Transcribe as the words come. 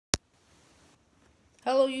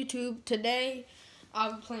Hello YouTube. Today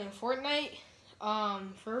I'll be playing Fortnite.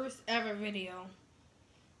 First ever video.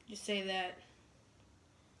 Just say that.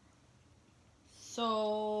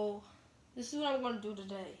 So this is what I'm gonna do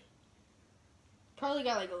today. Probably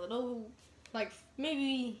got like a little, like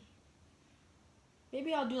maybe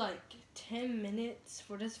I'll do like 10 minutes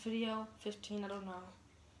for this video. 15, I don't know.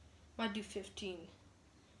 Might do 15.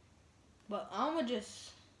 But I'm gonna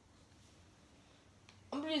just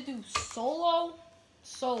do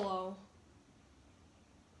solo,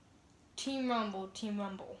 team rumble.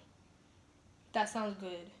 That sounds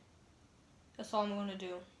good. That's all I'm gonna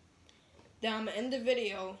do. Then I'm gonna end the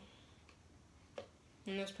video,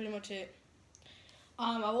 and that's pretty much it.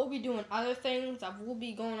 I will be doing other things. I will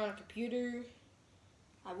be going on a computer.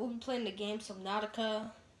 I will be playing the game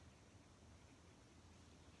Subnautica.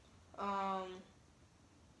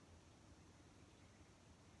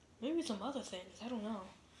 Maybe some other things. I don't know.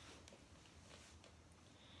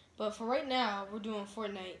 But for right now, we're doing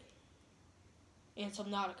Fortnite and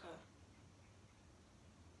Subnautica.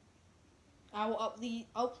 I will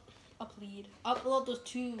upload those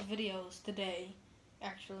two videos today,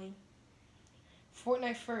 actually.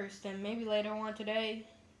 Fortnite first, then maybe later on today,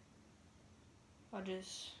 I'll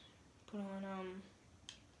just put on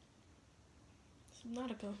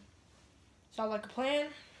Subnautica. Sound like a plan?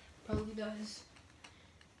 Probably does.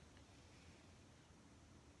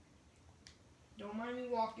 Don't mind me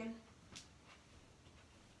walking.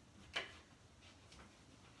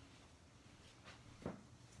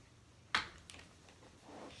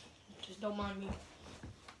 Just don't mind me.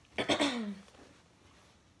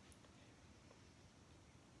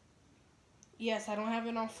 Yes, I don't have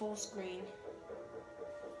it on full screen.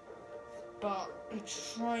 But I'm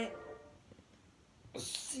trying to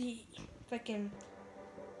see if I can.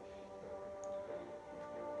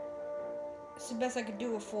 It's the best I can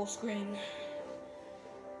do with full screen.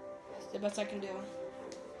 It's the best I can do.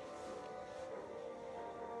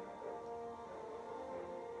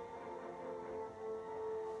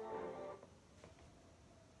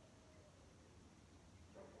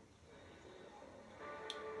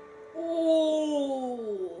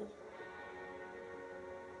 Oh!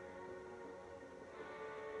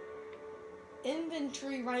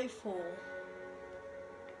 Inventory rifle.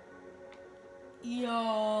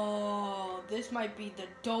 Yo, this might be the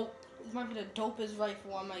dopest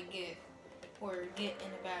rifle I might get or get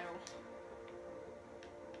in a battle.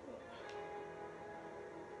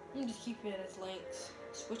 Let me just keep it as links.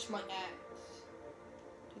 Switch my axe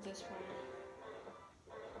to this one.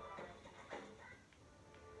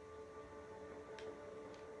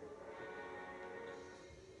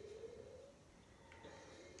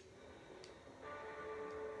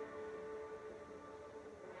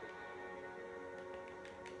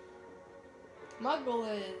 My goal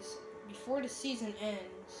is, before the season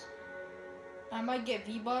ends, I might get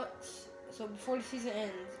V-Bucks. So before the season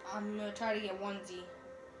ends, I'm going to try to get onesie.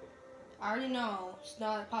 I already know it's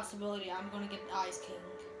not a possibility I'm going to get the Ice King.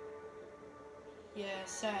 Yeah,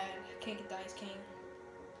 sad. I can't get the Ice King.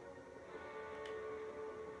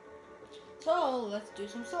 So, let's do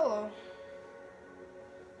some solo.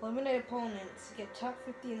 Eliminate opponents. Get top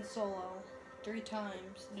 50 in solo 3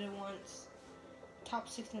 times. Did it once. Top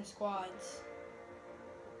 6 in squads.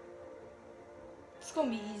 It's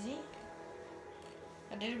gonna be easy.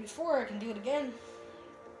 I did it before, I can do it again.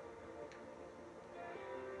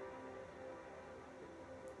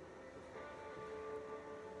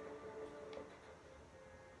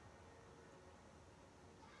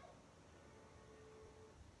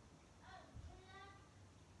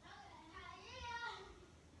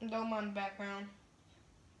 Don't mind the background.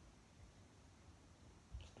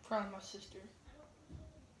 Probably my sister.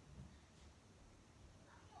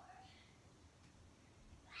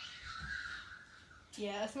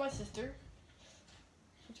 Yeah, that's my sister.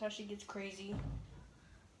 That's how she gets crazy.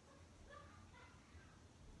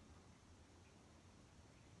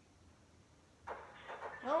 I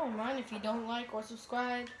don't mind if you don't like or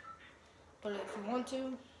subscribe, but if you want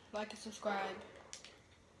to, like and subscribe.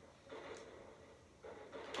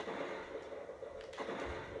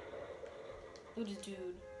 Look at this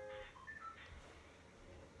dude.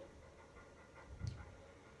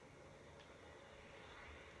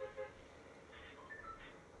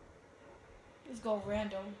 Let's go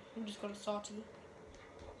random. I'm just gonna salty.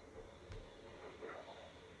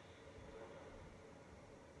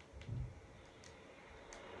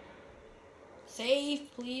 Save,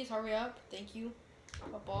 please. Hurry up. Thank you.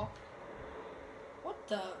 Football. What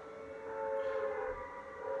the?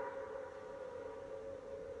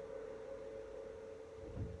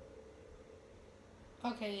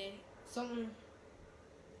 Okay, something.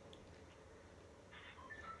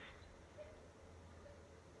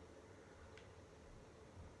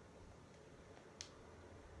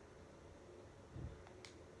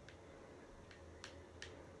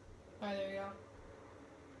 Alright, there you go.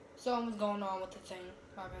 Something's going on with the thing.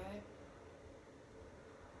 My bad.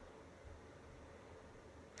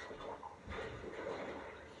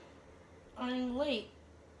 I'm late,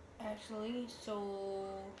 actually, so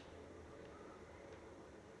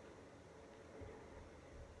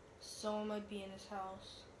someone might be in this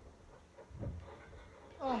house.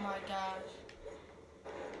 Oh my gosh.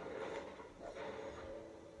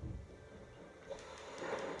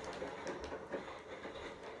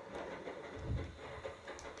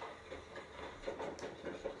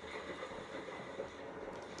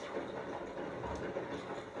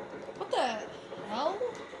 What the hell?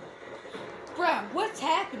 Bruh, what's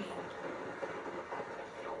happening?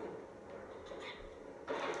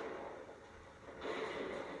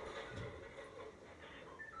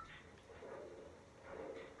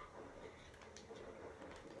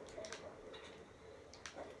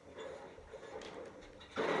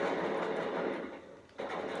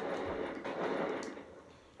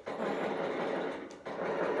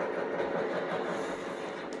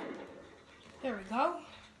 There we go.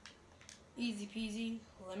 Easy peasy,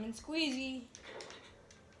 lemon squeezy.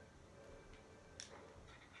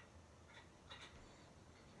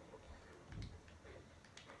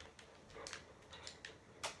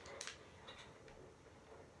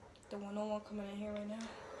 Don't want no one coming in here right now.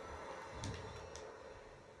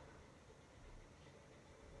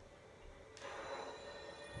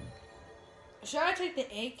 Should I take the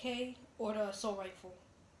AK or the assault rifle?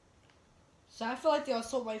 So I feel like the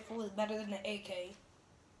assault rifle is better than the AK.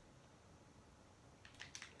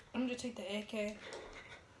 I'm gonna take the AK.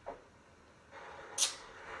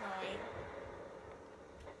 Alright.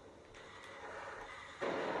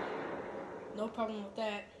 No problem with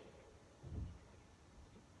that.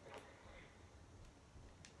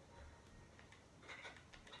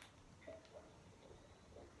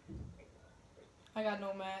 I got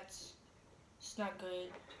no mats. It's not good.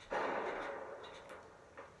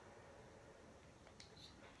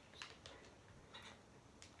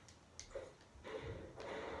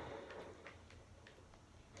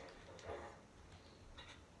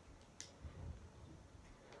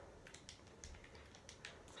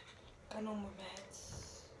 Got no more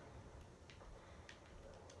mats.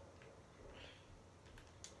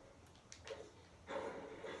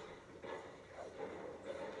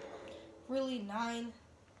 Really, 9?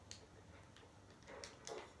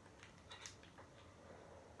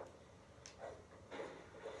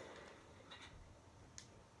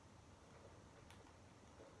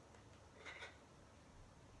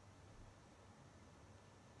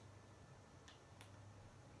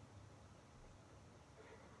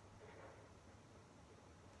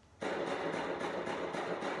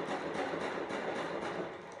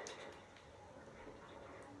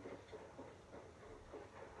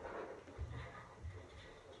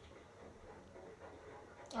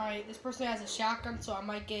 Alright, this person has a shotgun, so I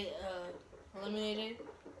might get eliminated.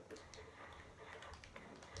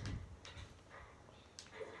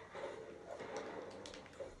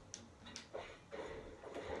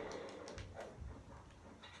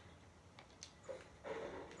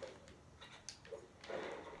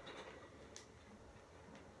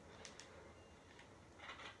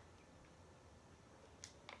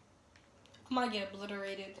 I might get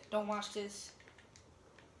obliterated. Don't watch this.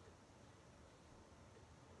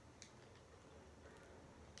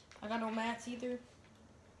 I got no mats either.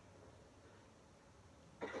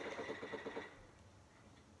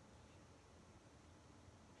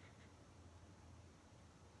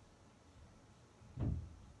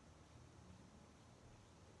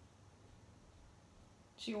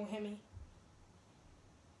 She gonna hit me.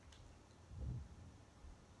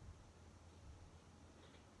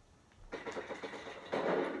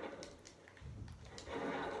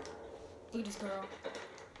 Look at this girl.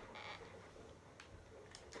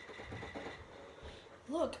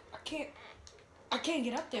 Look, I can't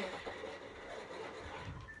get up there.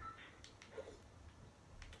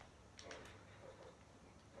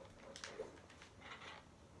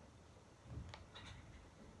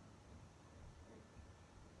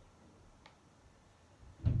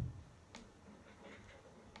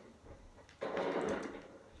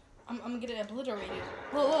 I'm gonna get it obliterated.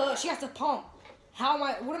 Look, she has to pump.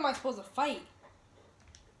 What am I supposed to fight?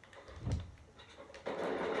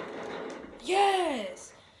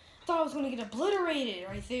 Yes! Thought I was gonna get obliterated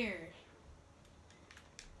right there.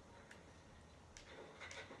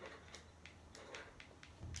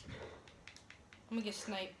 I'm gonna get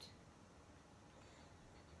sniped.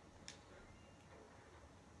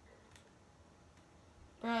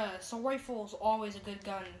 Bruh, so rifle is always a good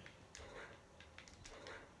gun.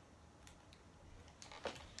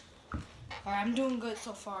 Alright, I'm doing good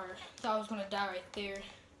so far. Thought I was gonna die right there.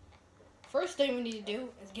 First thing we need to do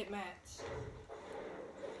is get mats.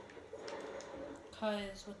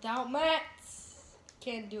 Cause without mats,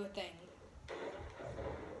 can't do a thing.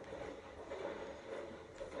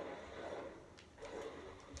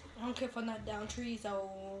 I don't care if I'm not down trees,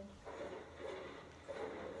 so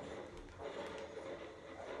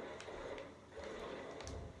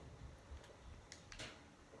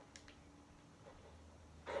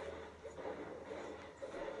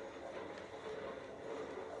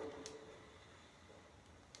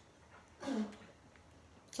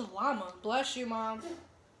it's a llama. Bless you, Mom.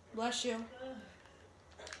 Bless you.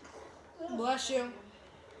 Bless you.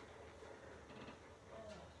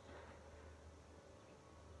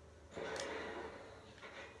 Oh,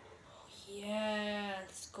 yeah,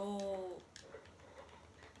 let's go.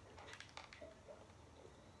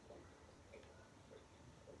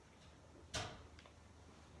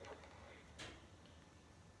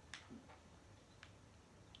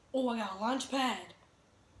 Oh, I got a launch pad.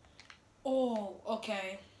 Oh,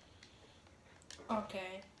 okay.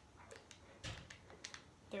 Okay.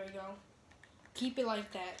 There we go. Keep it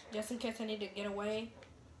like that, just in case I need to get away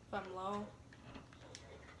if I'm low.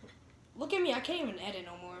 Look at me, I can't even edit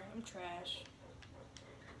no more. I'm trash.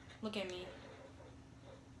 Look at me.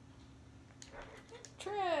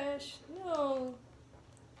 Trash. No.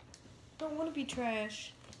 Don't want to be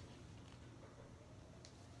trash.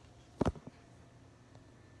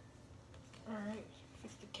 Alright,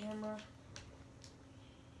 fix the camera.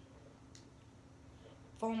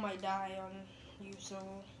 Phone might die on you, so...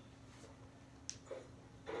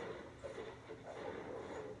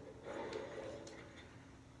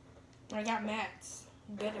 I got mats.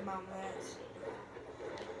 Good amount of mats.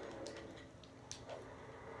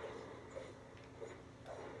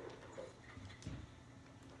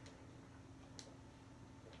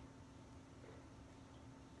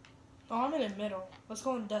 Oh, I'm in the middle. Let's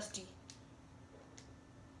go in Dusty.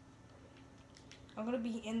 I'm gonna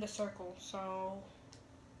be in the circle, so...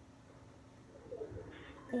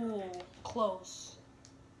 Ooh, close.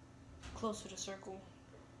 Close to the circle.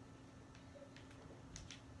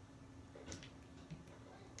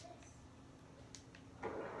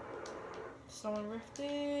 Someone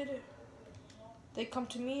rifted. They come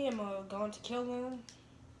to me, I'm going to kill them.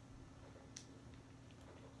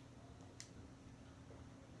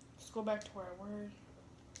 Let's go back to where I were.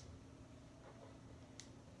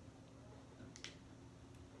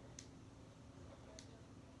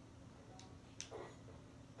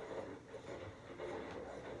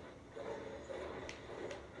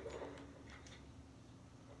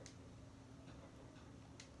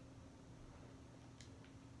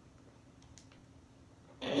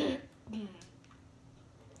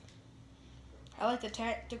 I like the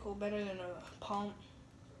tactical better than a pump.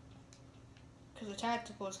 Because the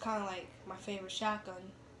tactical is kind of like my favorite shotgun.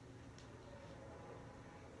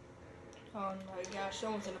 Oh my gosh,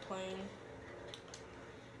 someone's in a plane.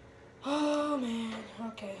 Oh man.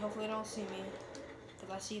 Okay, hopefully they don't see me.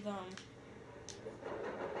 Because I see them.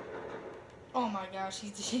 Oh my gosh,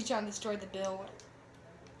 he's trying to destroy the build.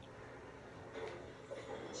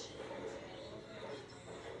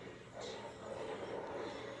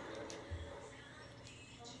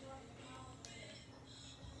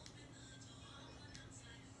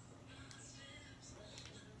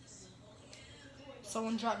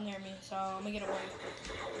 Someone dropped near me, so I'm gonna get away.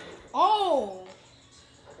 Oh!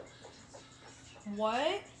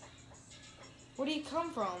 What? Where did he come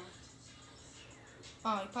from?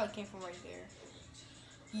 Oh, he probably came from right there.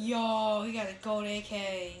 Yo, he got a gold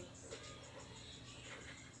AK.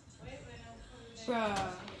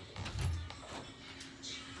 Bruh.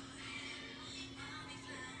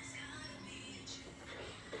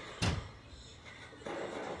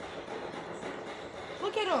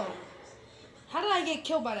 Look at him. How did I get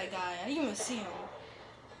killed by that guy? I didn't even see him.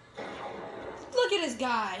 Look at this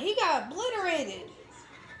guy. He got obliterated.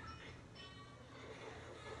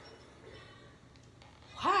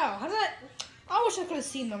 Wow. How did that... I wish I could have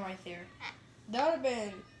seen them right there. That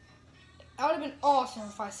would have been awesome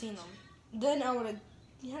if I seen them. Then I would have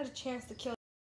had a chance to kill